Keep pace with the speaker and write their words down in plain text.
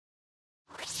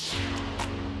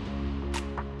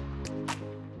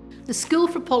The School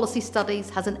for Policy Studies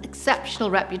has an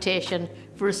exceptional reputation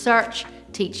for research,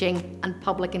 teaching and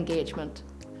public engagement.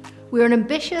 We are an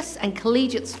ambitious and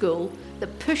collegiate school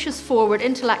that pushes forward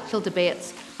intellectual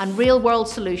debates and real-world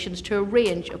solutions to a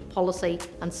range of policy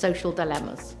and social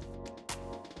dilemmas.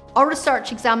 Our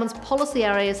research examines policy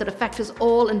areas that affect us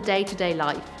all in day-to-day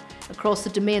life, across the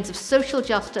domains of social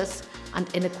justice and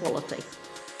inequality.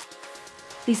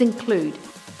 These include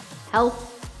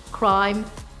health, crime,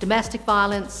 domestic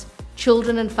violence,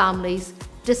 children and families,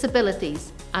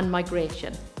 disabilities and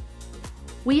migration.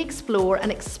 We explore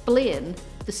and explain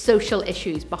the social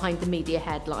issues behind the media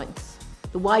headlines,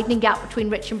 the widening gap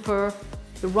between rich and poor,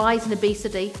 the rise in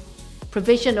obesity,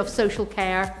 provision of social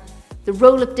care, the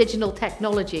role of digital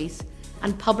technologies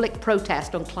and public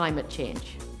protest on climate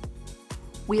change.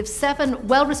 We have 7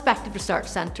 well-respected research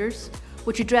centres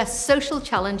which address social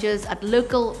challenges at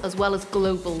local as well as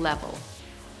global level.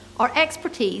 Our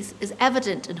expertise is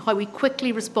evident in how we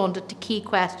quickly responded to key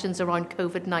questions around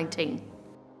COVID-19.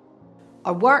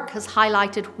 Our work has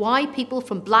highlighted why people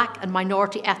from black and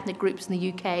minority ethnic groups in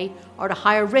the UK are at a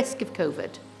higher risk of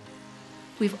COVID.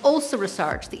 We've also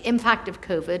researched the impact of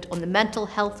COVID on the mental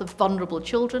health of vulnerable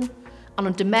children and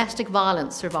on domestic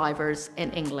violence survivors in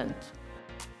England.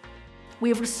 We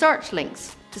have research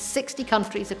links to 60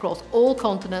 countries across all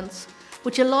continents,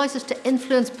 which allows us to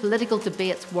influence political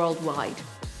debates worldwide,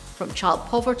 from child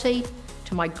poverty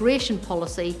to migration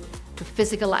policy to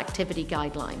physical activity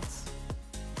guidelines.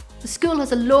 The school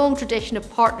has a long tradition of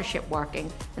partnership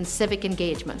working and civic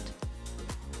engagement.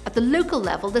 At the local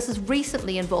level, this has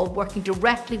recently involved working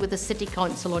directly with the City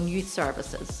Council on youth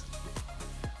services,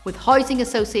 with housing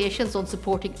associations on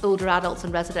supporting older adults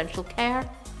in residential care,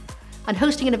 and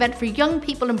hosting an event for young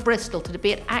people in Bristol to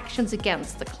debate actions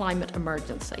against the climate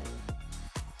emergency.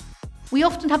 We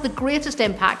often have the greatest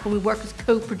impact when we work as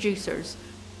co-producers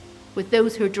with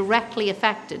those who are directly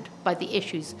affected by the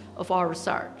issues of our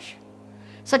research,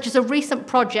 such as a recent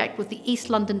project with the East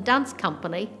London Dance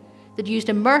Company that used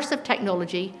immersive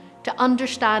technology to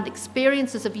understand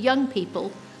experiences of young people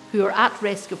who are at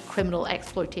risk of criminal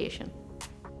exploitation.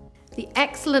 The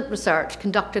excellent research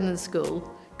conducted in the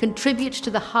school contributes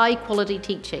to the high-quality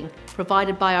teaching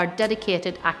provided by our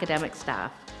dedicated academic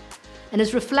staff and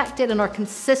is reflected in our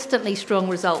consistently strong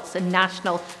results in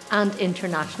national and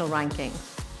international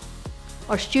rankings.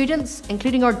 Our students,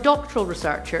 including our doctoral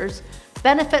researchers,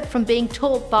 benefit from being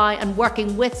taught by and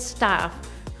working with staff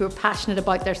who are passionate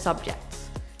about their subjects,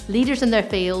 leaders in their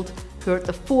field who are at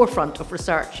the forefront of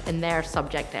research in their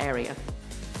subject area.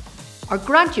 Our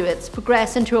graduates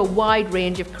progress into a wide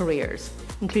range of careers,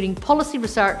 including policy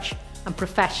research and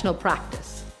professional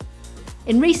practice.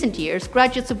 In recent years,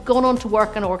 graduates have gone on to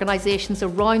work in organisations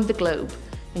around the globe,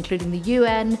 including the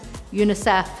UN,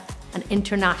 UNICEF and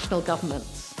international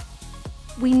governments.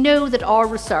 We know that our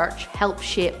research helps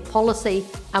shape policy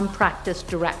and practice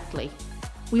directly.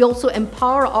 We also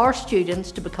empower our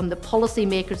students to become the policy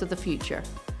makers of the future,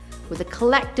 with a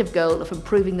collective goal of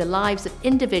improving the lives of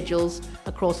individuals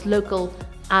across local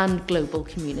and global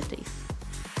communities.